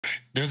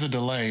There's a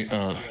delay.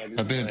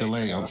 A bit of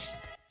delay on.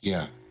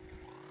 Yeah.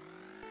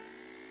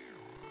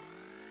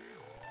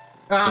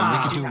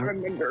 Ah, we I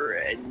remember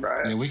it,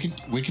 bro. Yeah,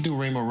 we could do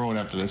Rainbow Road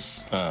after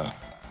this. I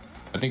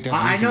think that's.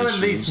 I know at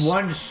least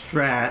one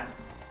strat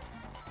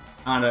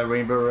on a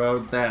Rainbow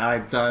Road that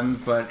I've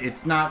done, but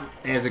it's not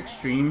as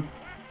extreme.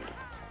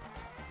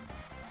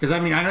 Because I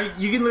mean, I know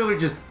you can literally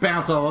just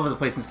bounce all over the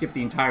place and skip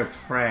the entire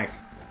track.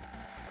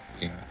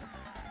 Yeah.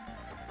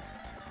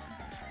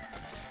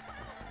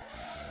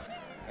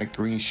 That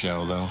green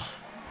shell, though.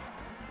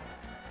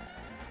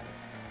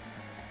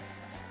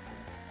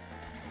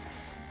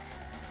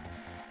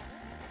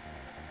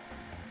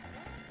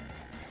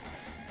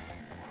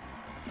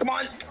 Come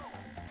on.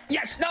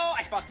 Yes, no,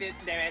 I fucked it.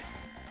 Damn it.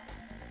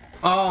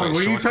 Oh, Wait,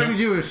 were you shortcut? trying to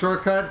do a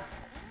shortcut?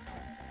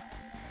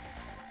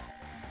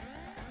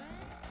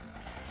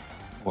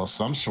 Well,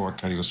 some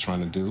shortcut he was trying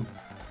to do.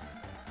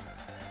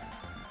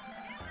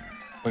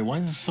 Wait, why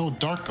is it so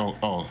dark?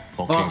 Oh,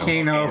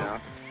 Volcano.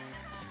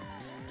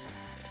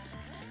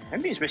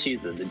 Maybe especially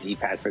use the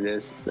D-pad for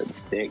this, the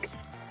stick.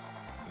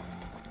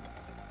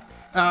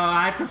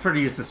 I prefer to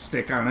use the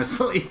stick,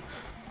 honestly.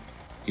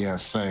 Yeah,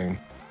 same.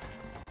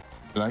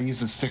 But I use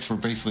the stick for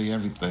basically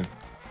everything.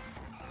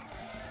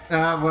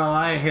 Well,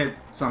 I hit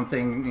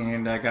something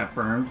and I got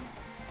burned.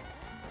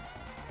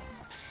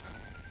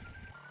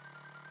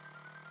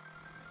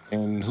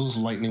 And whose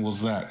lightning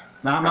was that?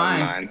 Not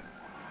mine.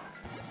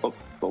 Oh,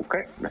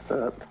 okay, messed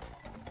up.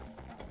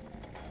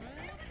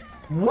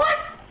 What?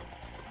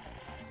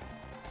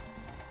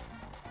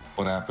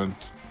 What happened?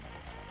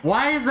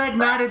 Why is that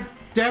not a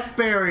death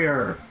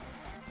barrier?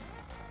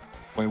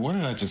 Wait, where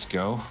did I just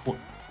go? What?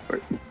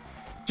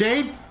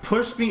 Jay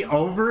pushed me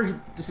over.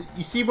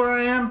 You see where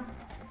I am?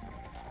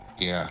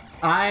 Yeah.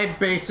 I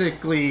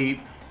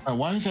basically...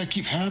 Why does that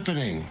keep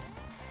happening?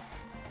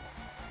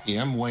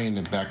 Yeah, I'm way in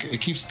the back.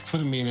 It keeps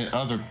putting me in the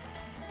other...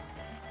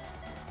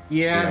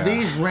 Yeah,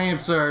 these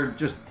ramps are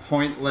just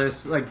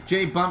pointless. Like,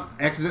 Jay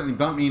accidentally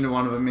bumped me into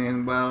one of them,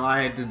 and, well,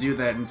 I had to do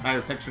that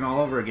entire section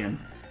all over again.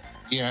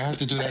 Yeah, I have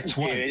to do that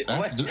twice. I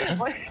have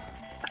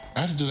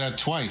to do that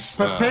twice.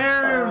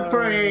 Prepare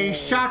for a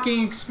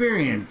shocking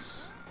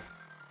experience.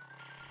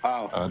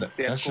 Oh,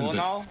 that's cool and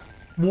all?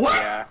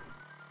 What?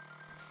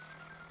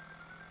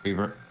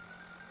 Yeah.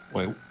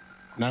 Wait,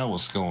 now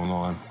what's going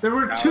on? There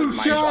were two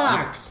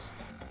shocks!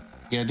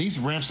 Yeah, these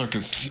ramps are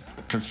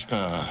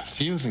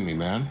confusing me,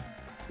 man.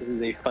 This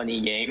is a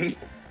funny game.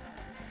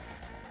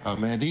 Oh,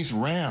 man, these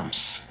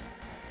ramps.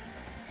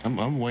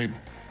 I'm way...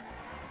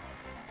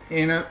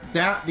 And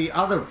the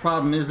other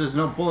problem is there's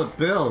no bullet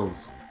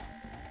bills.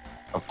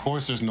 Of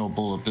course there's no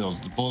bullet bills.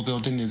 The bullet bill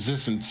didn't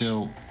exist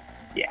until...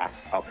 Yeah,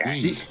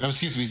 okay.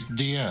 Excuse me,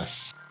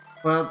 DS.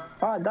 Well...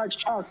 Oh, Dodge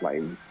Chalk,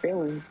 like,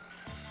 failing.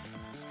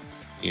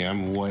 Yeah,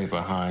 I'm way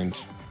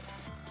behind.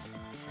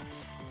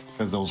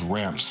 Because those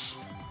ramps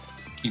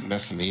keep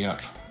messing me up.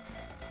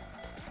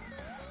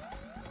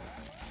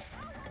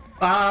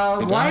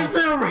 Why is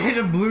there a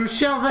random blue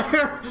shell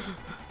there?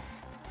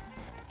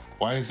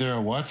 Why is there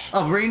a what?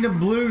 A random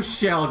blue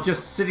shell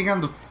just sitting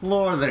on the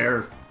floor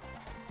there.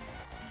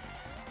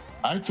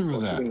 I threw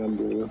that.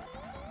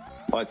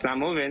 Well, it's not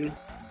moving.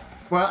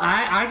 Well,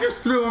 I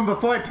just threw him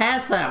before I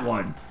passed that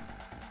one.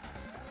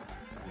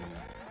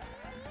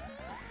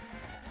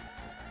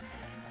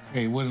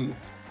 Hey, wouldn't...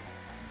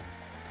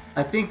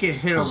 I think it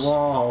hit a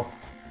wall.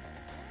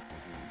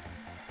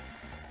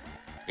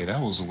 Hey,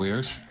 that was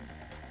weird.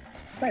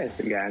 Try this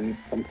again.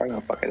 I'm probably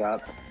gonna fuck it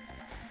up.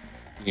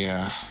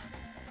 Yeah.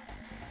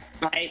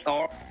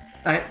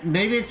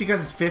 Maybe it's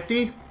because it's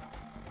 50?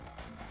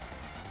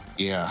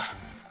 Yeah.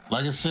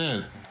 Like I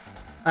said.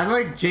 I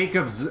like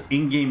Jacob's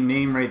in-game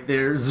name right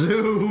there,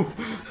 Zoo.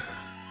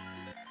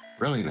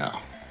 Really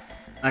now?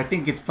 I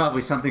think it's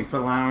probably something for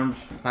lounge,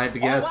 if I had to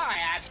guess. Oh, wow,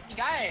 I actually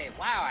got it.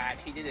 Wow, I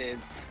actually did it.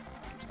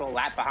 I'm still a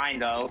lap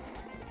behind, though.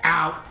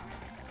 Ow.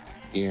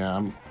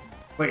 Yeah,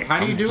 Wait, how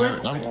do you do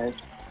it?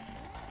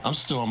 I'm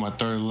still on my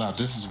third lap.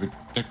 This is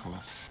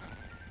ridiculous.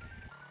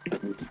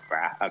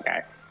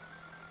 Okay.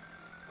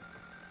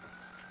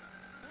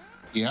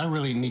 Yeah, I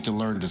really need to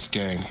learn this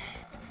game.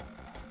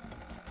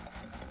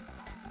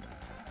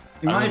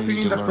 In my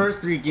opinion, the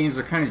first 3 games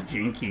are kind of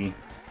janky.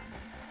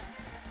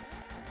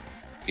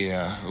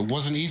 Yeah, it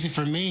wasn't easy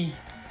for me.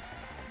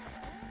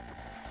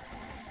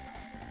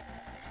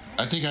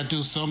 I think I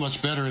do so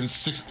much better in 8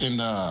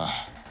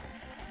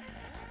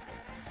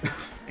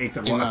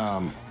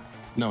 Deluxe.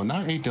 No,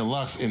 not 8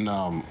 Deluxe. In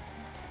Mario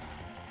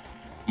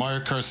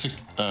Kart 6,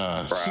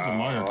 Super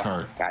Mario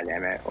Kart. God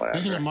damn it! Whatever.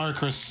 Speaking of Mario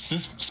Kart,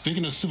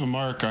 speaking of Super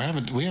Mario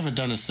Kart, we haven't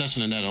done a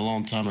session in that in a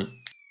long time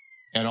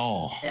at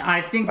all. I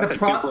think that's a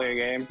 2-player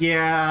game.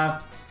 Yeah.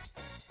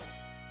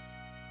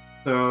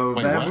 So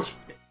wait, what?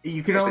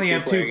 You can only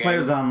have 2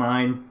 players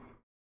online.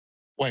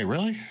 Wait,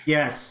 really?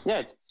 Yes. Yeah,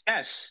 it's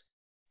NES.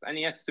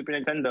 NES, Super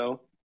Nintendo.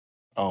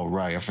 Oh,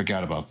 right. I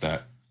forgot about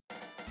that.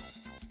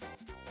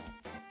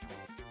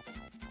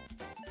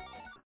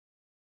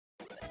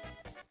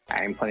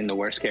 I'm playing the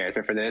worst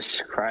character for this.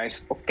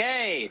 Christ.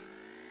 Okay.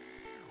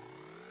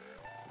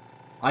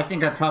 I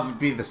think I'd probably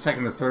be the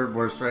second or third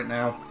worst right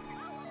now.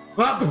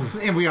 Well,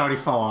 and we already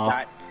fall off.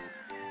 That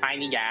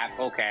tiny gap.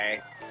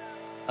 Okay.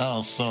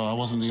 Oh, so I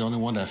wasn't the only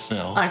one that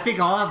fell. I think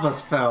all of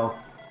us fell.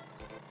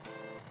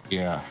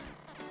 Yeah.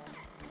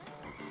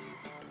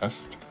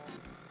 That's...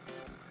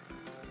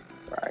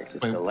 Right, it's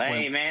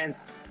delay, man.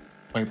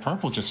 Wait,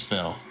 purple just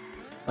fell.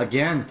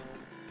 Again.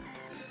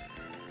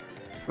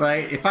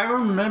 Right, if I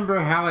remember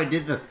how I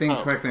did the thing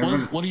correctly...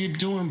 What are you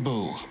doing,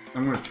 Boo?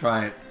 I'm gonna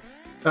try it.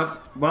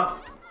 Well,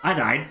 I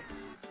died.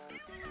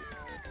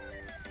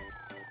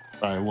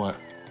 By what?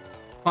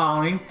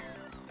 Falling.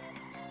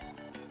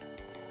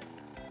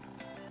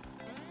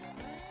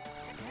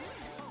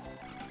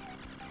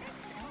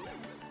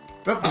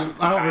 Oops,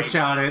 I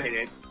overshot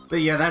it.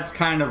 But yeah, that's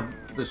kind of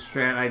the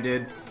strat I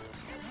did.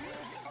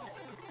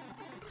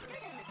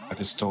 I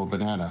just stole a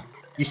banana.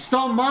 You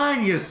stole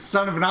mine, you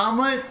son of an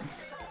omelet!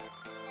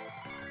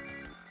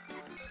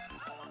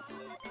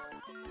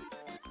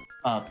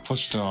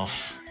 Pushed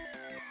off.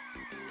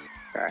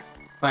 Okay.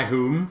 By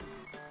whom?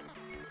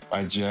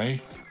 By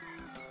Jay.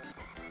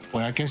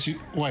 Wait, I guess you...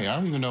 Wait, I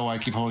don't even know why I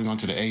keep holding on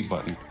to the A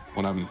button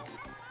when I'm...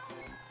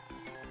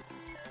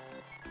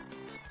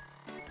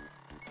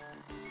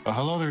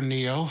 Hello there,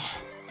 Neo.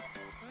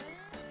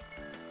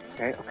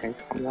 Okay,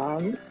 calm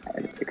down. I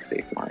had to pick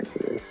safe lines for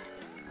this.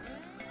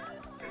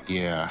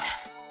 Yeah.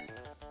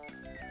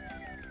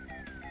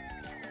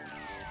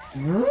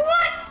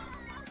 What?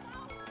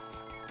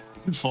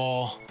 You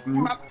fall.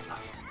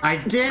 I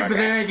did, but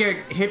then I get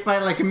hit by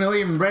like a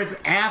million reds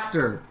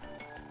after.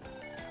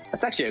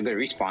 That's actually a good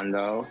respawn,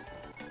 though.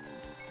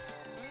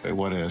 Wait,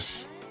 what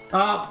is?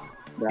 Oh,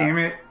 damn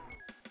it.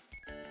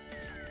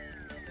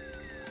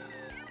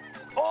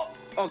 Oh,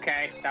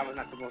 okay. That was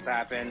not supposed to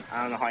happen.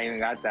 I don't know how I even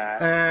got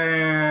that.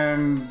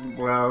 And,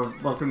 well,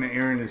 welcome to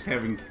Aaron is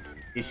having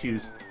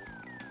issues.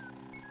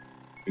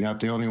 You're not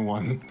the only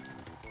one.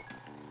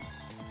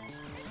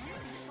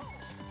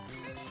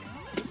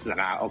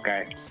 Nah,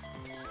 okay.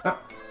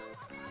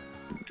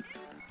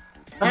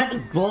 That's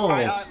bull.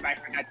 I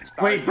forgot to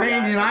start. Wait,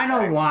 Brandon, I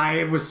know why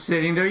it was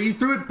sitting there. You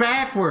threw it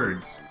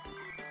backwards.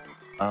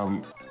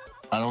 I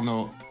don't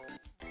know.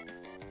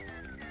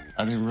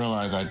 I didn't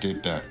realize I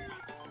did that.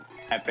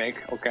 Epic.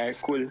 Okay,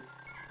 cool.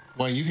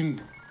 Wait, you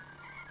can...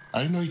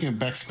 I didn't know you can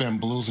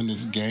backspam blues in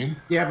this game.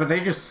 Yeah, but they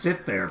just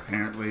sit there,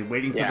 apparently,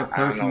 waiting for the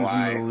person who's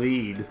in the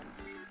lead.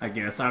 I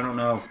guess. I don't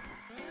know.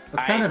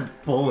 That's kind of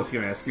bull, if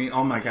you ask me.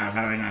 Oh my god,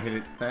 how did I not hit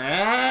it?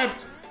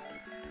 That!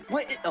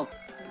 What? Oh,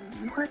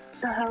 what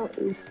the hell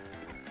is...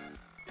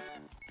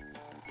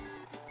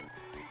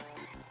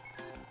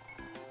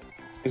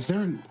 Is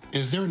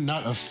there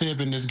not a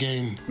fib in this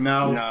game?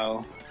 No.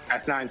 No,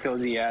 that's not until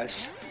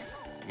DS.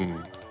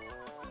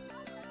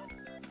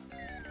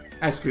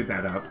 I screwed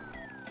that up.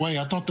 Wait,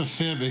 I thought the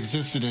fib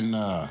existed in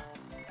Mario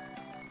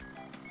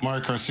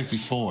Kart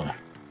 64.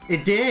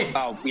 It did.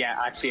 Oh yeah,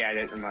 actually I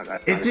didn't.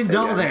 It's in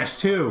Double Dash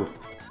too.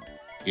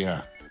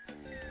 Yeah.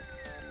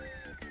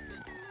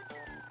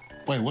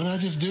 Wait, what did I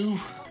just do?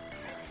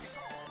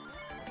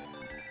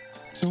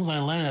 As soon as I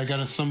landed, I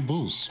got some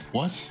boost.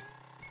 What?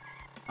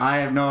 I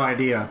have no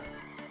idea.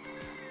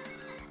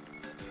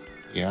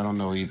 Yeah, I don't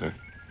know either.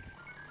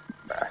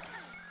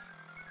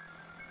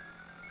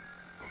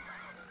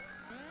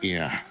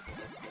 Yeah.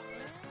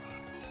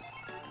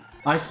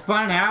 I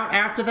spun out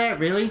after that,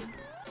 really?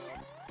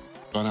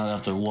 Spun out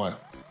after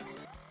what?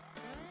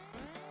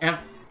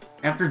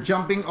 After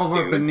jumping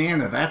over a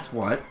banana, that's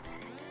what.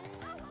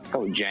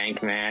 So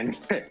jank, man.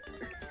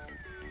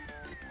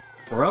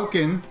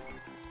 Broken.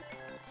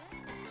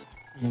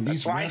 Well,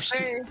 That's why I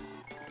say.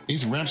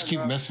 These ramps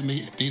keep messing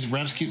me. These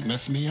ramps keep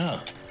messing me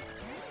up.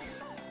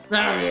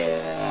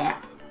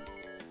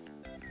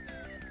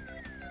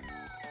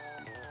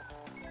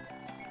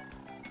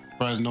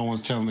 Surprised no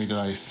one's telling me that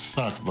I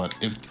suck, but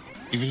even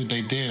if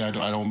they did,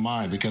 I don't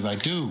mind because I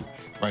do.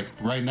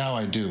 Right now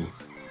I do.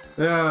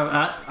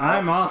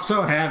 I'm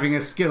also having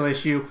a skill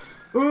issue.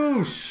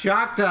 Ooh,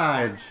 shock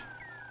dodge.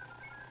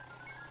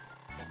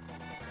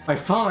 By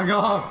falling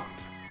off.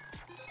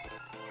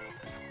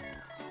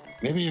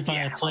 Maybe if I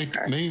had played,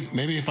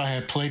 maybe if I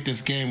had played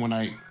this game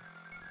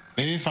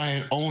maybe if I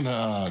had owned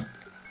a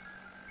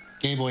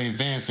Game Boy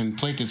Advance and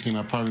played this game,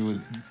 I probably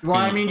would. Well,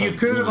 I mean, you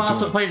could have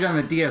also played it on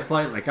the DS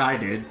Lite like I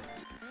did.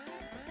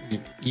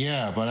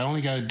 Yeah, but I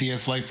only got a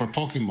DS Lite for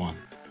Pokemon.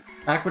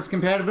 Backwards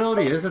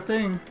compatibility is a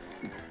thing.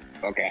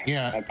 Okay.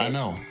 Yeah, I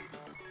know.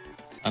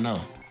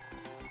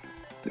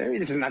 Maybe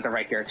this is not the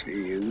right character to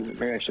use.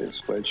 Maybe I should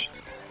switch.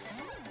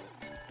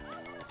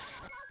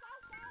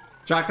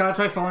 Shock dodge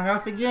by falling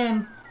off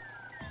again.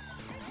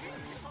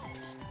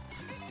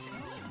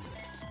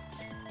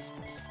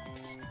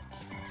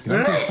 Can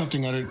I do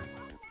something other?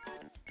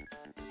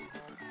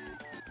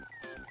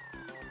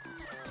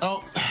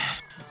 Oh,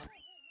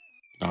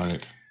 darn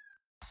it!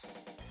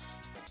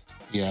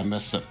 Yeah, I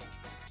messed up.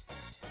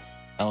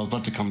 I was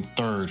about to come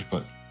third,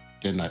 but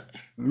didn't I?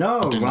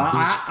 No,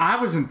 I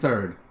was in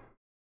third.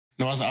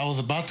 No, I was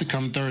about to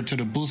come third to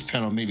the boost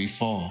panel, maybe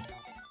fall.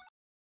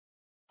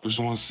 I just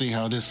want to see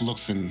how this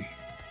looks in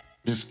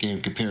this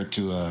game compared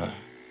to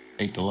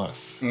 8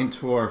 Deluxe. And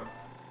Tour.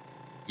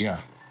 Yeah.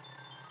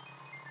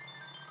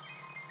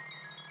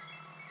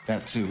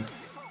 That too.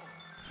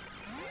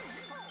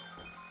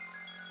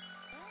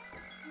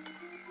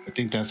 I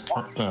think that's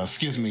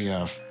excuse me,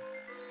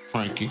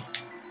 Frankie.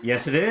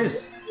 Yes, it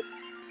is.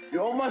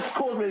 You almost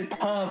called me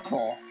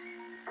purple.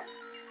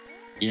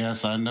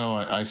 Yes, I know.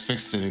 I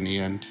fixed it in the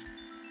end.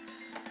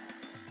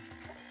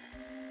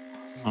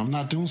 I'm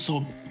not doing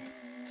so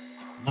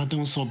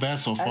bad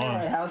so far.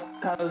 Anyway, how's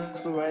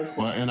the race?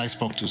 Well, and I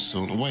spoke too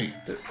soon. Wait,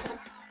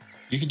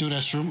 you can do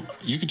that shroom.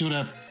 You can do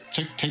that.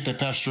 Take that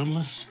past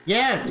shroomless.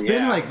 Yeah, it's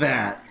been like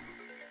that.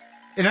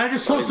 And I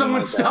just saw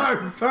someone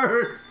start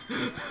first.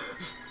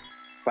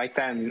 Like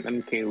that in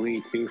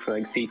MKLE too for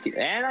like CT.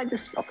 And I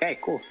just okay,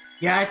 cool.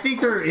 Yeah, I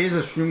think there is a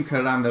shroom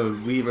cut on the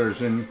Wii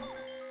version.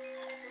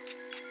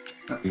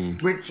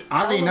 Which,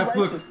 oddly enough,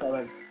 look.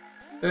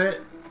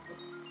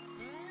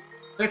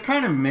 They're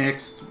kind of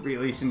mixed,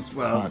 really, since,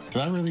 well...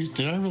 Did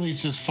I really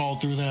just fall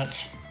through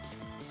that?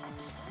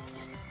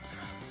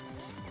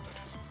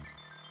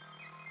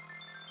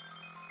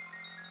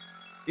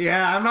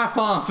 Yeah, I'm not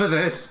falling for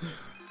this.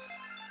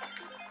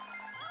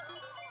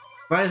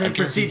 Why does it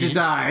proceed to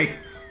die?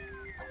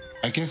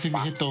 I guess if you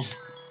hit those...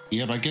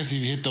 Yeah, but I guess if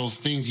you hit those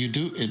things, you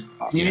do it...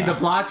 You need the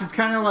blocks? It's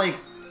kind of like...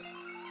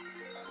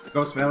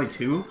 Ghost Valley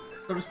 2,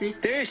 so to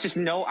speak? There's just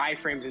no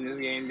iframes in this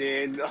game,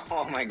 dude.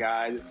 Oh my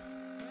god.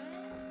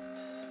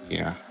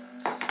 Yeah.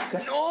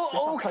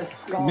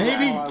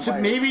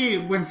 Maybe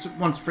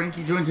once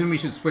Frankie joins in, we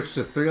should switch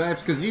to 3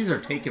 laps, because these are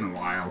taking a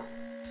while.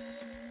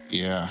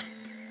 Yeah.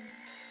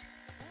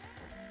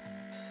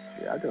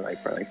 Yeah, I'll do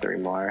like for like 3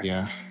 more.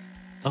 Yeah.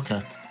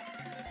 Okay.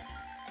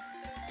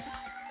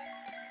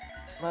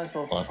 Might as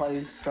well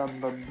play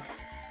some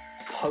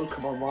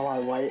Pokemon while I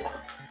wait.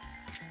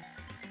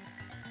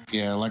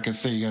 Yeah, like I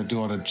said, you gotta do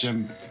all the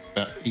gym...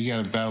 You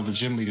gotta battle the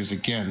gym leaders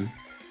again.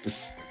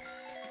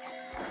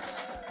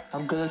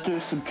 I'm gonna do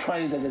some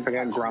training. I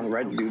got ground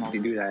red dude to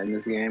do that in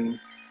this game.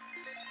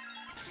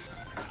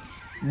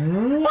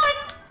 What?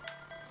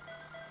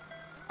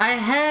 I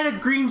had a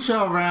green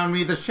shell around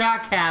me, the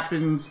shock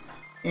happens,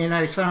 and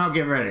I somehow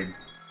get ready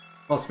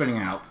while spinning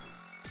out.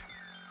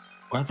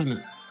 What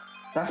happened?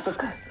 That's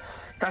because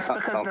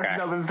there's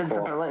no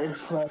invisibility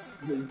for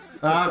these.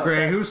 Oh,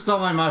 great. Who stole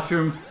my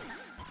mushroom?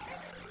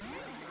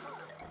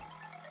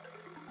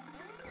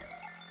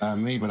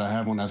 Me, but I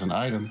have one as an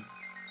item.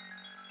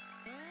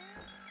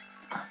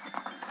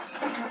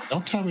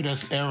 Don't tell me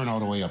that's Aaron all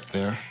the way up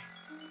there.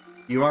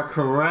 You are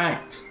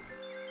correct.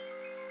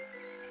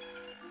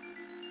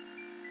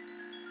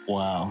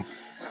 Wow.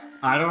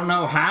 I don't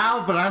know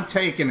how, but I'm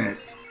taking it.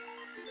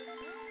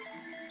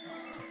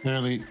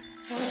 Apparently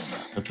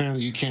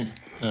you can't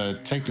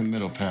take the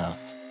middle path.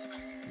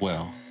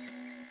 Well.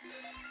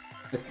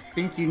 I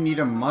think you need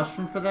a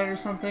mushroom for that or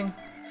something?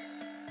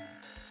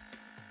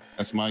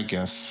 That's my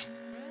guess.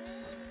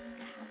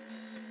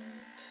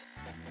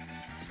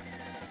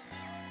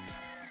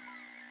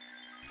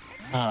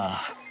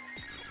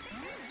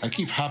 I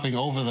keep hopping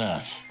over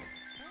that.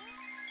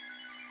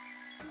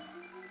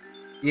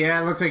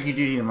 Yeah, it looks like you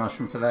do need a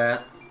mushroom for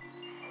that.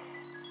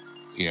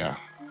 Yeah.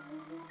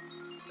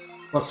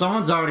 Well,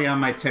 someone's already on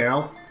my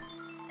tail.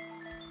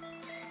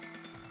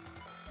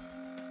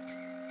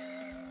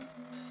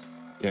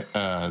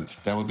 Yeah,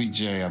 that would be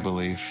Jay, I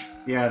believe.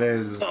 Yeah, it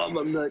is.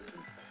 Oh,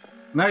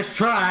 Nice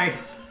try.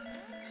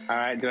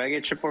 Alright, do I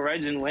get triple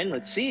red and win?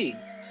 Let's see.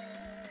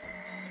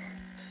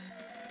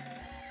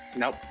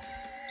 Nope.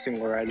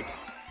 Single red.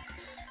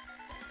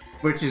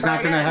 Which is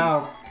not gonna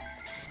help.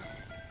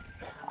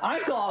 I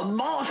got a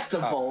Master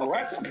Ball.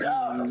 Let's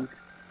go.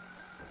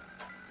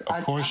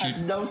 Of course I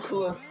have no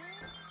clue.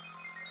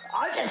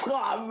 I just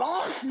got a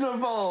Master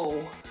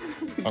Ball.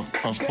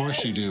 Of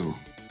course you do.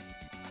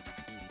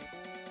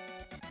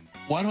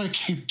 Why do I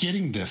keep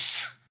getting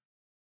this?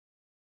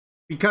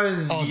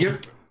 Because you're...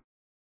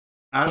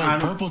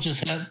 Purple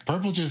just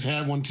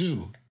had one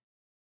too.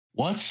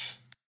 What?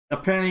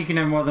 Apparently you can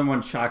have more than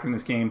one shock in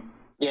this game.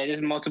 Yeah,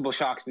 there's multiple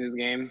shocks in this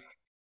game.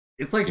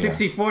 It's like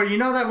 64. You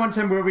know that one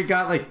time where we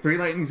got like 3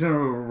 lightnings in a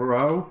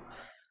row?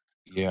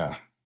 Yeah.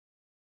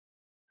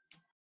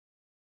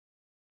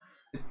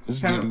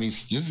 This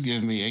is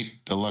giving me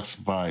 8 Deluxe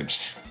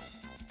vibes.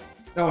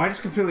 Oh, I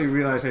just completely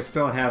realized I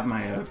still have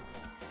my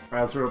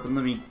browser open.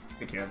 Let me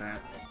take care of that.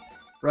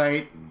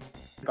 Right.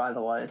 By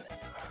the way.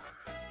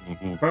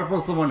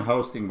 Purple's the one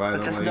hosting, by the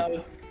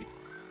way.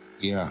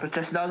 Yeah. But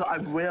just know that I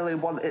really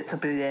want it to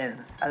be in.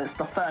 And it's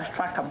the first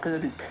track I'm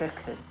going to be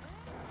picking.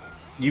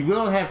 You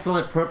will have to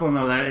let Purple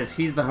know that, as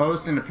he's the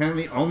host, and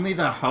apparently only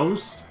the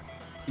host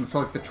can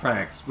select the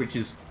tracks, which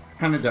is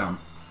kind of dumb.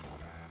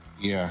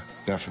 Yeah,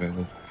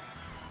 definitely.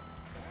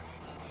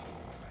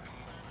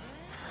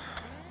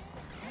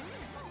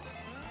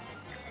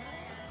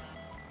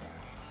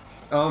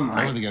 Oh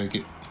my. I really gotta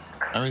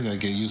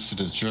get used to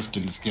the drift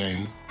in this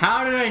game.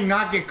 How did I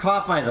not get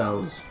caught by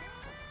those?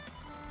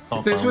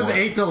 If this was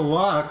 8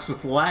 Deluxe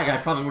with lag, I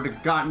probably would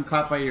have gotten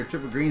caught by your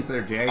triple greens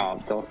there, Jay. Oh,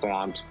 those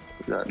swamps.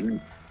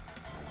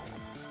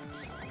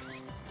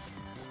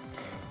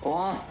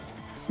 What?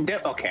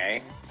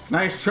 Okay.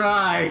 Nice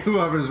try,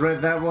 whoever's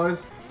red that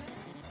was.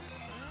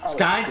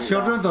 Sky,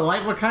 Children of the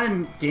Light, what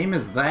kind of game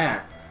is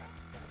that?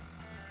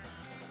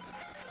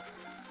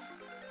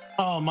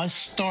 Oh, my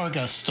star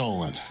got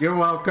stolen. You're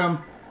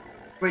welcome.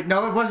 Wait,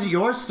 no, it wasn't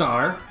your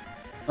star.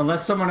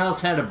 Unless someone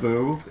else had a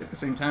boo at the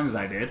same time as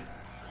I did.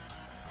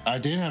 I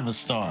did have a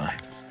star.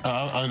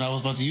 And I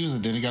was about to use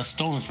it, then it got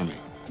stolen from me.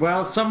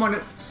 Well,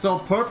 someone stole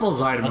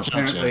Purple's item,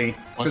 apparently.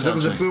 Because there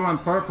was a boo on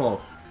Purple.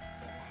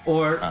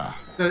 Or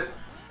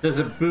does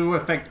a boo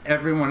affect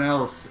everyone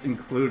else,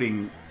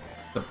 including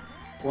the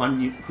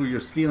one who you're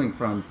stealing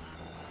from?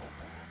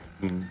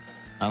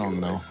 I don't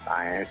know.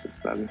 Fire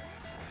system.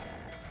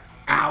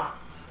 Ow!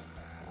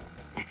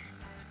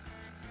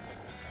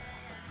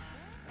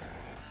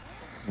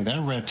 And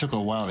that red took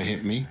a while to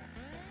hit me.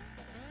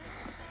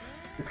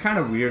 It's kind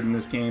of weird in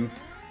this game.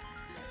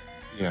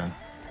 Yeah.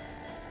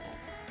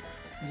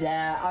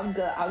 Yeah, I'm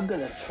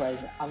gonna trade.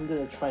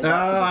 Oh,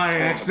 I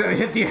accidentally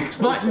hit the X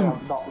button.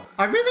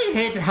 I really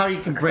hate how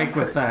you can break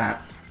with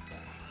that.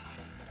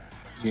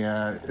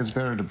 Yeah, it's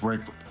better to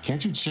break.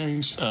 Can't you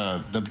change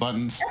the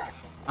buttons?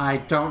 I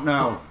don't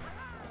know.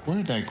 Where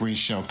did that green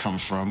shell come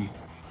from?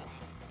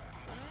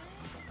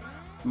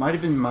 Might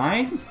have been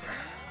mine?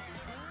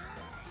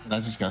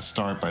 That just got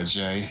started by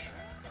Jay.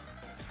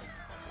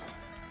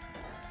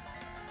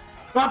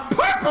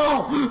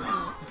 Purple!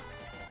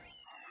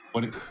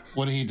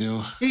 What did he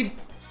do? He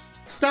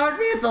started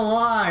me at the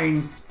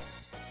line.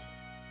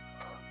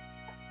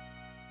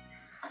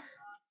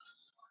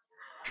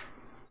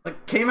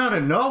 Like, came out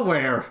of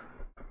nowhere.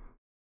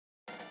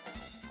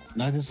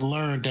 And I just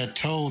learned that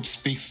Toad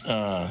speaks